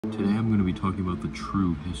Today I'm going to be talking about the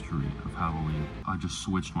true history of Halloween. I just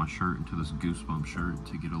switched my shirt into this Goosebumps shirt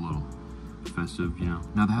to get a little festive, you know.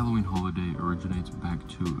 Now the Halloween holiday originates back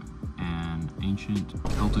to an ancient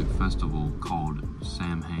Celtic festival called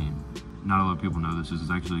Samhain. Not a lot of people know this. This is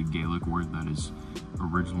actually a Gaelic word that is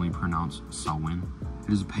originally pronounced Samhain.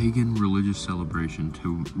 It is a pagan religious celebration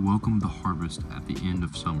to welcome the harvest at the end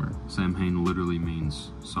of summer. Samhain literally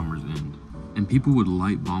means summer's end. And people would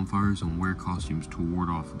light bonfires and wear costumes to ward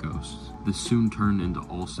off ghosts. This soon turned into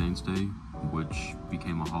All Saints' Day, which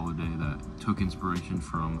became a holiday that took inspiration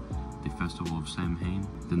from the festival of Samhain.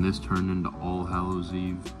 Then this turned into All Hallows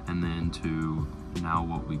Eve, and then to now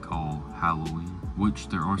what we call Halloween, which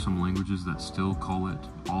there are some languages that still call it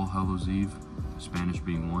All Hallows Eve, Spanish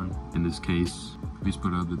being one. In this case,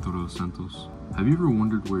 Víspera de Todos Santos. Have you ever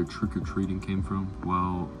wondered where trick-or-treating came from?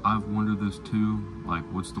 Well, I've wondered this too, like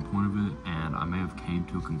what's the point of it, and I may have came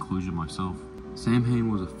to a conclusion myself. Samhain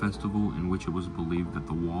was a festival in which it was believed that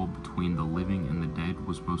the wall between the living and the dead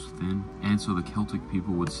was most thin, and so the Celtic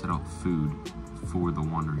people would set out food for the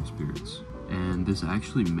wandering spirits. And this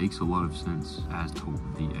actually makes a lot of sense as to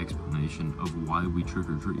the explanation of why we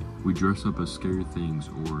trick-or-treat. We dress up as scary things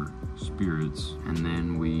or spirits, and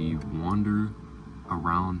then we wander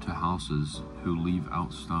around to houses who leave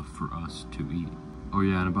out stuff for us to eat. Oh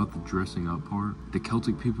yeah, and about the dressing up part, the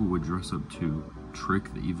Celtic people would dress up to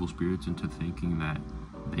trick the evil spirits into thinking that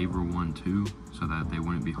they were one too, so that they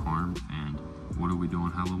wouldn't be harmed. And what do we do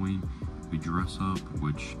on Halloween? We dress up,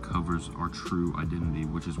 which covers our true identity,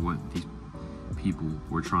 which is what these people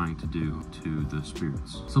were trying to do to the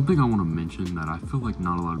spirits. Something I want to mention that I feel like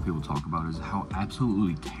not a lot of people talk about is how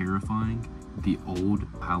absolutely terrifying the old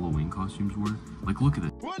Halloween costumes were. Like, look at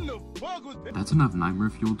it. What the fuck was that? That's enough nightmare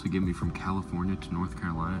fuel to get me from California to North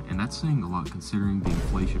Carolina, and that's saying a lot considering the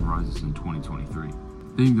inflation rises in 2023.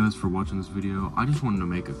 Thank you guys for watching this video. I just wanted to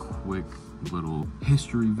make a quick little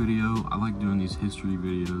history video. I like doing these history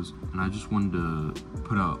videos, and I just wanted to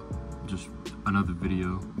put out just another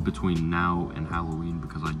video between now and Halloween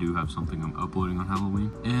because I do have something I'm uploading on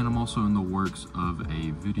Halloween, and I'm also in the works of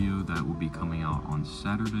a video that will be coming out on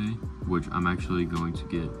Saturday, which I'm actually going to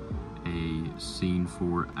get a scene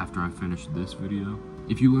for after I finish this video.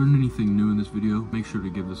 If you learned anything new in this video, make sure to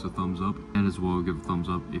give this a thumbs up, and as well give a thumbs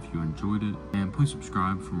up if you enjoyed it, and please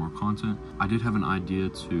subscribe for more content. I did have an idea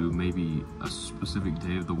to maybe a specific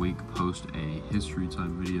day of the week post a history type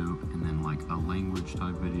video and then like a language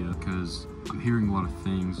type video, because I'm hearing a lot of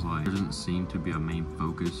things like there doesn't seem to be a main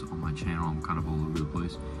focus on my channel. I'm kind of all over the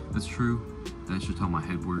place. That's true. That's just how my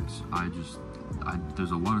head works.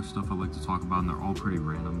 There's a lot of stuff I like to talk about, and they're all pretty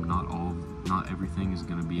random. Not everything is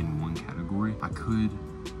gonna be in one category. I could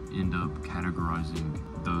end up categorizing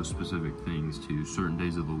those specific things to certain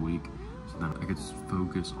days of the week, so that I could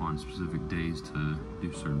focus on specific days to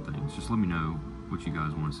do certain things. Just let me know what you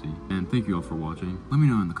guys want to see. And thank you all for watching. Let me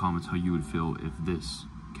know in the comments how you would feel if this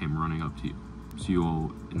came running up to you. See you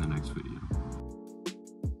all in the next video.